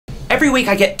Every week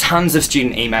I get tons of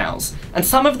student emails, and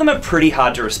some of them are pretty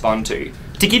hard to respond to.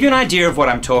 To give you an idea of what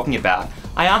I'm talking about,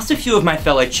 I asked a few of my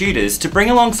fellow tutors to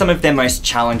bring along some of their most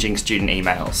challenging student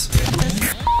emails.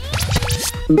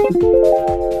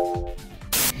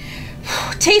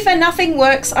 Tfer, nothing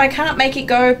works. I can't make it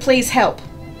go. Please help.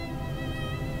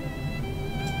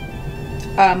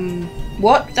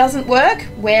 What doesn't work?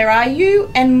 Where are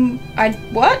you? And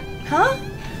what? Huh?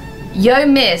 Yo,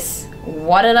 miss.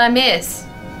 What did I miss?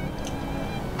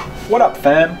 What up,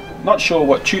 fam? Not sure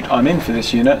what tute I'm in for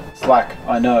this unit. Slack,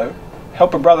 I know.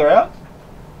 Help a brother out?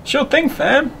 Sure thing,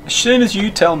 fam. As soon as you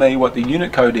tell me what the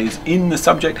unit code is in the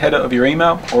subject header of your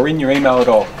email or in your email at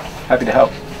all. Happy to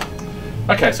help.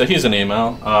 Okay, so here's an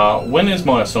email. When is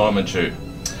my assignment due?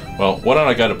 Well, why don't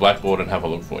I go to Blackboard and have a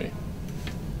look for you?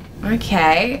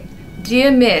 Okay.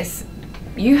 Dear miss,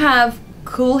 you have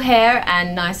cool hair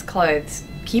and nice clothes.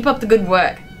 Keep up the good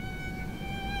work.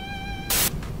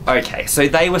 Okay, so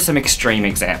they were some extreme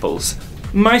examples.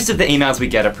 Most of the emails we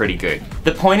get are pretty good.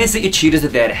 The point is that your tutors are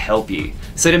there to help you.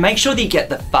 So to make sure that you get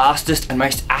the fastest and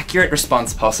most accurate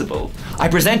response possible, I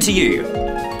present to you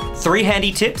 3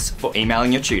 handy tips for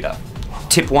emailing your tutor.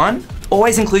 Tip 1,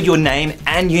 always include your name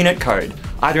and unit code,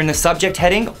 either in the subject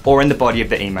heading or in the body of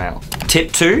the email.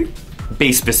 Tip 2,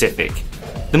 be specific.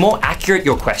 The more accurate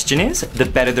your question is, the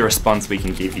better the response we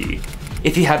can give you.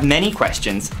 If you have many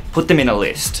questions, put them in a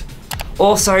list.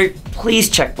 Also, please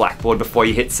check Blackboard before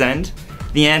you hit send.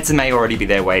 The answer may already be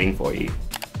there waiting for you.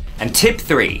 And tip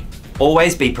 3,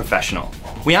 always be professional.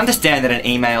 We understand that an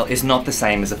email is not the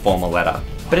same as a formal letter,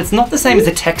 but it's not the same as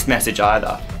a text message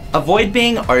either. Avoid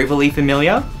being overly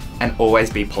familiar and always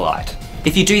be polite.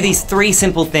 If you do these 3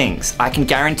 simple things, I can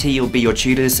guarantee you'll be your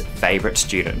tutor's favourite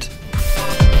student.